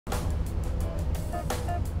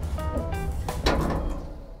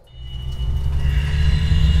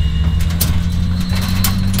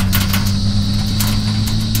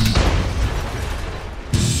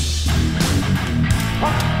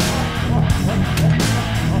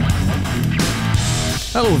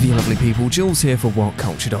Hello you lovely people, Jules here for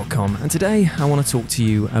WhatCulture.com, and today I want to talk to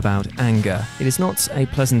you about anger. It is not a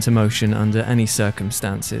pleasant emotion under any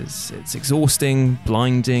circumstances. It's exhausting,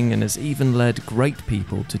 blinding, and has even led great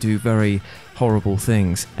people to do very horrible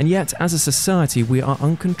things. And yet, as a society, we are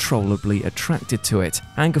uncontrollably attracted to it.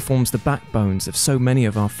 Anger forms the backbones of so many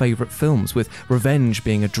of our favourite films, with revenge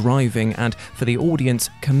being a driving and, for the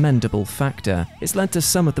audience, commendable factor. It's led to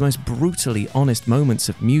some of the most brutally honest moments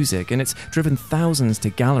of music, and it's driven thousands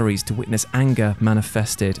to galleries to witness anger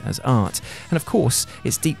manifested as art. And of course,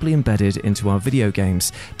 it's deeply embedded into our video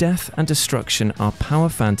games. Death and destruction are power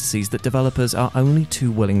fantasies that developers are only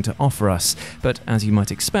too willing to offer us. But as you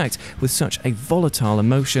might expect, with such a volatile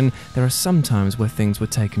emotion, there are some times where things were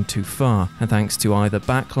taken too far, and thanks to either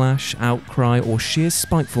backlash, outcry, or sheer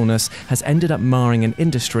spitefulness, has ended up marring an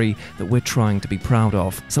industry that we're trying to be proud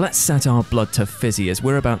of. So let's set our blood to fizzy as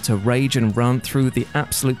we're about to rage and run through the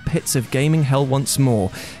absolute pits of gaming hell once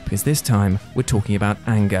more, because this time we're talking about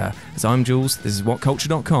anger. As I'm Jules, this is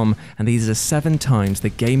WhatCulture.com, and these are 7 times the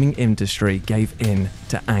gaming industry gave in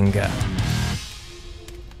to anger.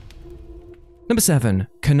 Number 7.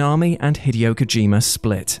 Konami and Hideo Kojima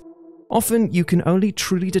split. Often, you can only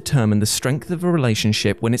truly determine the strength of a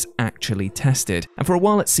relationship when it's actually tested, and for a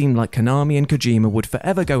while it seemed like Konami and Kojima would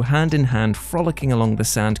forever go hand in hand, frolicking along the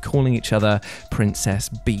sand, calling each other Princess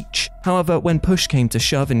Beach. However, when push came to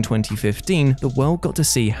shove in 2015, the world got to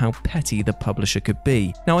see how petty the publisher could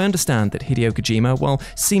be. Now, I understand that Hideo Kojima, while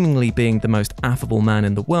seemingly being the most affable man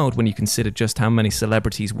in the world when you consider just how many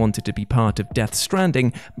celebrities wanted to be part of Death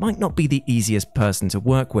Stranding, might not be the easiest person to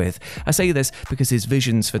work with. I say this because his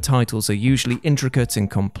visions for titles are usually intricate and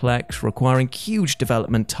complex, requiring huge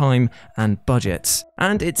development time and budgets.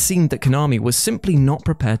 And it seemed that Konami was simply not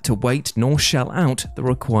prepared to wait nor shell out the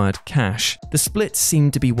required cash. The split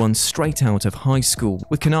seemed to be one straight out of high school,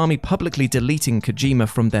 with Konami publicly deleting Kojima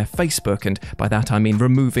from their Facebook, and by that I mean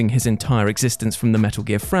removing his entire existence from the Metal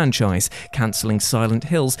Gear franchise, cancelling Silent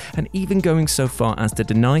Hills, and even going so far as to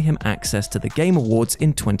deny him access to the Game Awards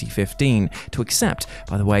in 2015, to accept,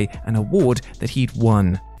 by the way, an award that he'd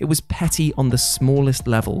won. It was petty on the smallest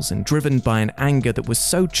levels and driven by an anger that was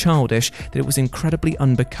so childish that it was incredibly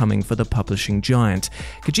unbecoming for the publishing giant.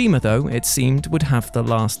 Kojima, though, it seemed, would have the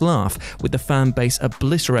last laugh, with the fan base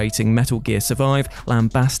obliterating Metal Gear Survive,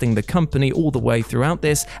 lambasting the company all the way throughout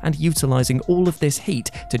this, and utilising all of this heat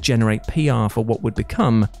to generate PR for what would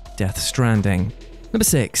become Death Stranding. Number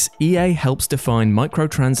 6. EA helps define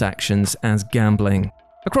microtransactions as gambling.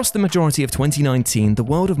 Across the majority of 2019, the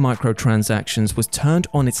world of microtransactions was turned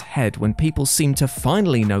on its head when people seemed to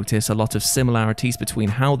finally notice a lot of similarities between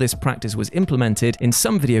how this practice was implemented in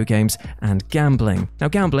some video games and gambling. Now,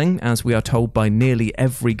 gambling, as we are told by nearly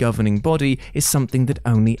every governing body, is something that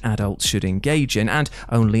only adults should engage in, and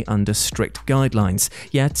only under strict guidelines.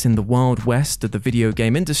 Yet, in the wild west of the video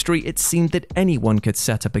game industry, it seemed that anyone could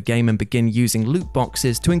set up a game and begin using loot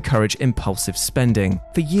boxes to encourage impulsive spending.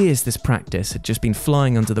 For years, this practice had just been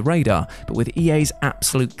flying under the radar, but with EA's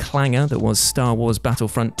absolute clangor that was Star Wars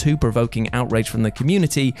Battlefront 2 provoking outrage from the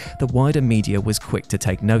community, the wider media was quick to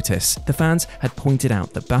take notice. The fans had pointed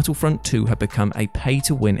out that Battlefront 2 had become a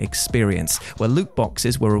pay-to-win experience, where loot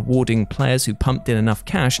boxes were rewarding players who pumped in enough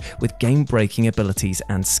cash with game-breaking abilities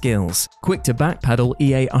and skills. Quick to backpedal,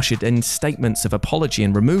 EA ushered in statements of apology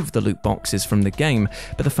and removed the loot boxes from the game,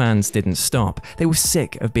 but the fans didn't stop. They were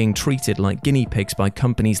sick of being treated like guinea pigs by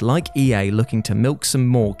companies like EA looking to milk some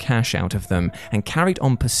more cash out of them, and carried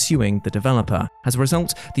on pursuing the developer. As a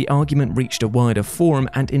result, the argument reached a wider forum,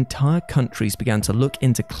 and entire countries began to look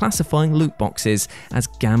into classifying loot boxes as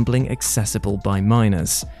gambling accessible by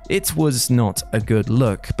minors. It was not a good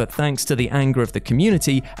look, but thanks to the anger of the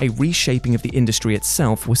community, a reshaping of the industry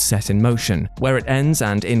itself was set in motion. Where it ends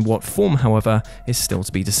and in what form, however, is still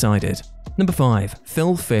to be decided. Number 5.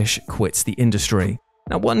 Phil Fish quits the industry.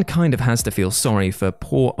 Now, one kind of has to feel sorry for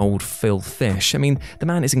poor old Phil Fish. I mean, the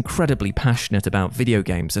man is incredibly passionate about video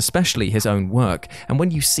games, especially his own work, and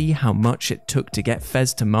when you see how much it took to get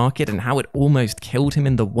Fez to market and how it almost killed him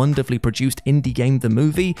in the wonderfully produced indie game The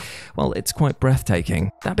Movie, well, it's quite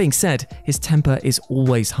breathtaking. That being said, his temper is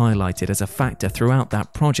always highlighted as a factor throughout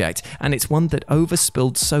that project, and it's one that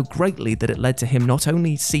overspilled so greatly that it led to him not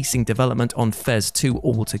only ceasing development on Fez 2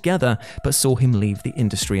 altogether, but saw him leave the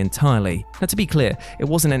industry entirely. Now, to be clear, it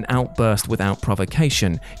wasn't an outburst without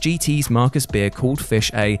provocation. GT's Marcus Beer called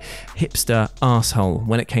Fish a hipster arsehole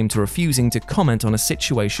when it came to refusing to comment on a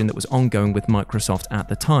situation that was ongoing with Microsoft at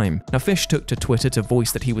the time. Now, Fish took to Twitter to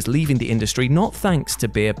voice that he was leaving the industry not thanks to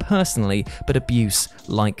Beer personally, but abuse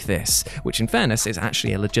like this, which in fairness is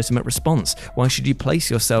actually a legitimate response. Why should you place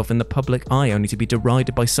yourself in the public eye only to be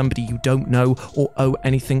derided by somebody you don't know or owe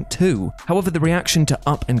anything to? However, the reaction to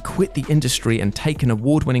up and quit the industry and take an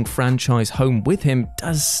award-winning franchise home with him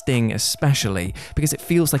does sting, especially because it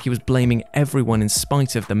feels like he was blaming everyone in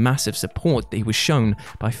spite of the massive support that he was shown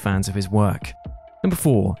by fans of his work. Number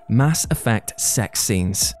 4. Mass Effect sex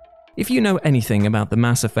scenes. If you know anything about the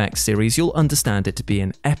Mass Effect series, you'll understand it to be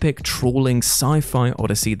an epic, trawling sci-fi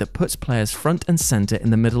odyssey that puts players front and center in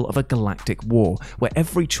the middle of a galactic war, where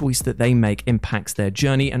every choice that they make impacts their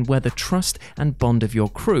journey and where the trust and bond of your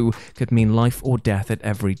crew could mean life or death at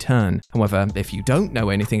every turn. However, if you don't know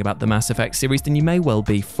anything about the Mass Effect series, then you may well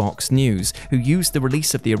be Fox News, who used the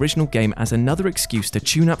release of the original game as another excuse to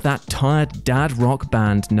tune up that tired dad rock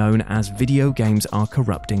band known as Video Games Are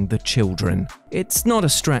Corrupting the Children. It's not a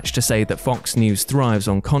stretch to say that Fox News thrives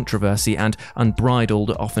on controversy and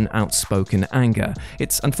unbridled, often outspoken anger.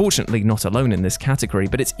 It's unfortunately not alone in this category,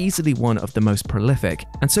 but it's easily one of the most prolific.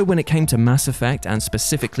 And so when it came to Mass Effect and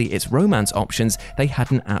specifically its romance options, they had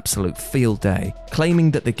an absolute field day.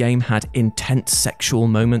 Claiming that the game had intense sexual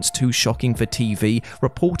moments too shocking for TV,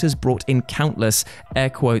 reporters brought in countless, air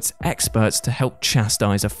quotes, experts to help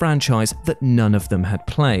chastise a franchise that none of them had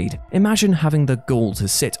played. Imagine having the gall to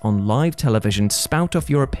sit on live television, spout off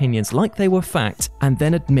your opinions like they were fact, and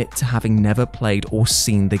then admit to having never played or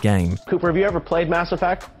seen the game. Cooper, have you ever played Mass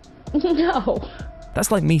Effect? No.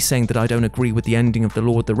 That's like me saying that I don't agree with the ending of The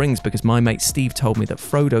Lord of the Rings because my mate Steve told me that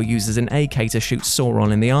Frodo uses an AK to shoot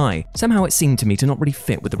Sauron in the eye. Somehow it seemed to me to not really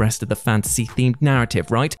fit with the rest of the fantasy-themed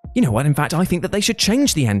narrative, right? You know what, in fact, I think that they should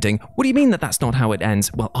change the ending. What do you mean that that's not how it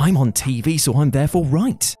ends? Well, I'm on TV, so I'm therefore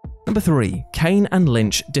right. Number 3. Kane and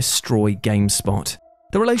Lynch destroy GameSpot.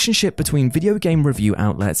 The relationship between video game review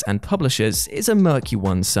outlets and publishers is a murky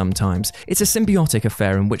one sometimes. It's a symbiotic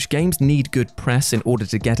affair in which games need good press in order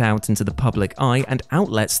to get out into the public eye, and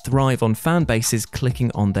outlets thrive on fan bases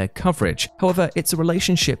clicking on their coverage. However, it's a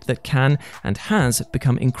relationship that can and has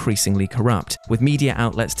become increasingly corrupt, with media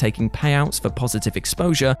outlets taking payouts for positive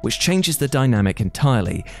exposure, which changes the dynamic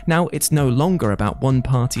entirely. Now, it's no longer about one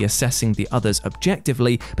party assessing the others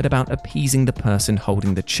objectively, but about appeasing the person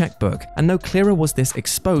holding the checkbook. And no clearer was this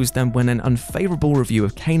exposed than when an unfavorable review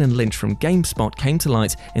of Kane and Lynch from GameSpot came to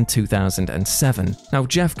light in 2007. Now,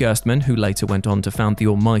 Jeff Gerstmann, who later went on to found the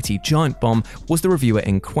almighty Giant Bomb, was the reviewer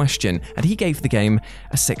in question, and he gave the game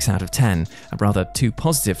a 6 out of 10, a rather too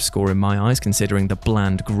positive score in my eyes considering the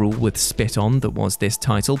bland gruel with spit on that was this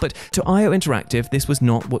title. But to IO Interactive, this was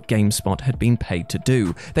not what GameSpot had been paid to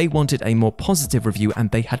do. They wanted a more positive review and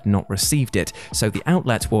they had not received it, so the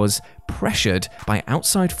outlet was pressured by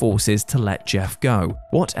outside forces to let Jeff go.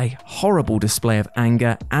 What a horrible display of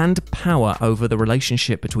anger and power over the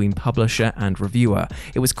relationship between publisher and reviewer.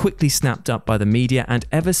 It was quickly snapped up by the media, and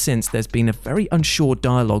ever since there's been a very unsure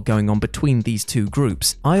dialogue going on between these two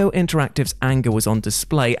groups. IO Interactive's anger was on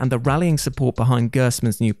display, and the rallying support behind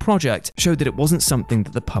Gerstmann's new project showed that it wasn't something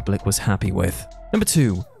that the public was happy with. Number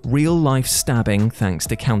 2. Real-life stabbing thanks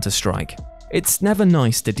to Counter-Strike. It's never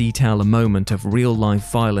nice to detail a moment of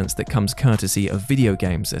real-life violence that comes courtesy of video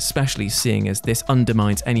games, especially seeing as this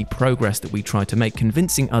undermines any progress that we try to make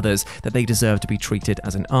convincing others that they deserve to be treated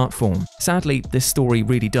as an art form. Sadly, this story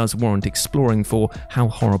really does warrant exploring for how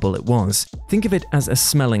horrible it was. Think of it as a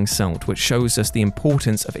smelling salt, which shows us the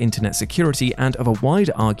importance of internet security and of a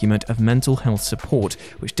wider argument of mental health support,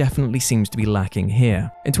 which definitely seems to be lacking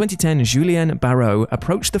here. In 2010, Julien Barrault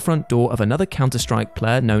approached the front door of another Counter-Strike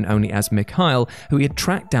player known only as Mikhail, who he had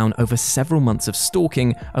tracked down over several months of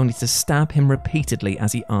stalking, only to stab him repeatedly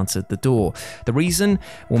as he answered the door. The reason?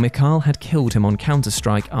 Well, Mikhail had killed him on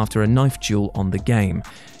Counter-Strike after a knife duel on the game.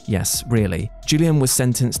 Yes, really. Julien was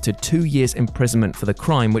sentenced to 2 years imprisonment for the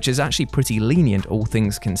crime, which is actually pretty lenient all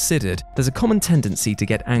things considered. There's a common tendency to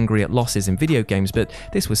get angry at losses in video games, but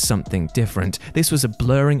this was something different. This was a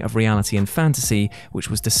blurring of reality and fantasy, which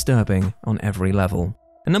was disturbing on every level.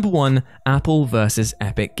 And number 1, Apple versus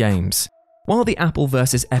Epic Games. While the Apple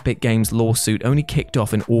versus Epic Games lawsuit only kicked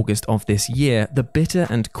off in August of this year, the bitter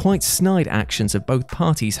and quite snide actions of both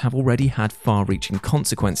parties have already had far-reaching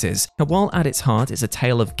consequences. Now, while at its heart is a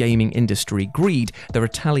tale of gaming industry greed, the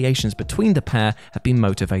retaliations between the pair have been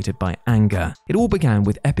motivated by anger. It all began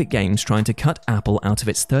with Epic Games trying to cut Apple out of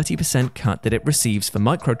its 30% cut that it receives for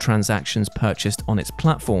microtransactions purchased on its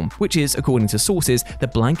platform, which is, according to sources, the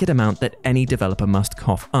blanket amount that any developer must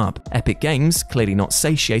cough up. Epic Games, clearly not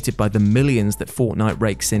satiated by the millions that Fortnite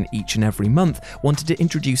rakes in each and every month, wanted to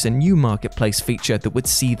introduce a new marketplace feature that would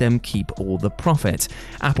see them keep all the profit.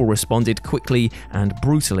 Apple responded quickly and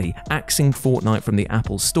brutally, axing Fortnite from the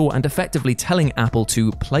Apple Store and effectively telling Apple to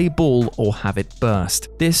play ball or have it burst.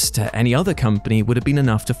 This, to any other company, would have been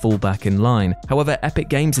enough to fall back in line. However, Epic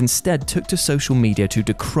Games instead took to social media to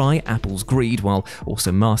decry Apple's greed while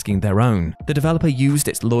also masking their own. The developer used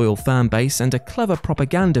its loyal fan base and a clever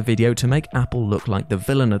propaganda video to make Apple look like the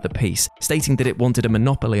villain of the piece, stating that it wanted a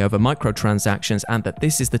monopoly over microtransactions and that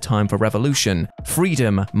this is the time for revolution.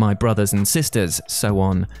 Freedom, my brothers and sisters, so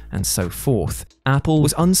on and so forth. Apple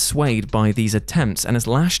was unswayed by these attempts and has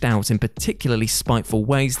lashed out in particularly spiteful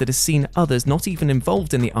ways that has seen others not even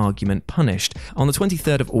involved in the argument punished. On the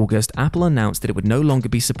 23rd of August, Apple announced that it would no longer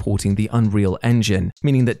be supporting the Unreal Engine,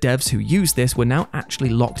 meaning that devs who use this were now actually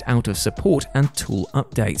locked out of support and tool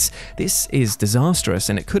updates. This is disastrous,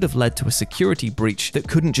 and it could have led to a security breach that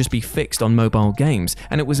couldn't just be fixed on mobile games,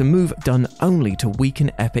 and it was a move done only to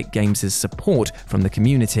weaken Epic Games' support from the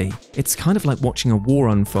community. It's kind of like watching a war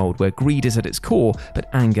unfold where greed is at its core, but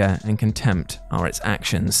anger and contempt are its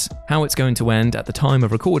actions. How it's going to end at the time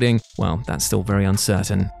of recording, well, that's still very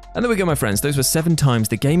uncertain. And there we go, my friends. Those were 7 times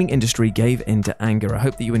the gaming industry gave into anger. I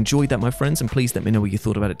hope that you enjoyed that, my friends, and please let me know what you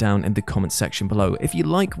thought about it down in the comments section below. If you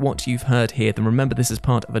like what you've heard here, then remember this is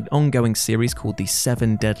part of an ongoing series called The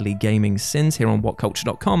 7 Deadly Gaming Sins here on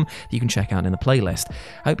WhatCulture.com that you can check out in the playlist.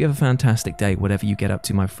 I hope you have a fantastic day, whatever you get up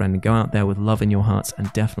to, my friend, and go out there with love in your hearts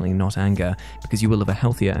and definitely not anger, because you will live a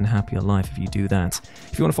healthier and happier life if you do that.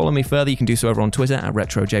 If you want to follow me further, you can do so over on Twitter at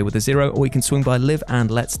RetroJ0, or you can swing by Live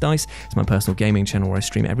and Let's Dice. It's my personal gaming channel where I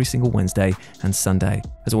stream every single Wednesday and Sunday.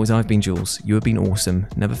 As always, I've been Jules. You have been awesome.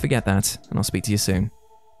 Never forget that, and I'll speak to you soon.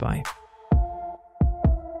 Bye.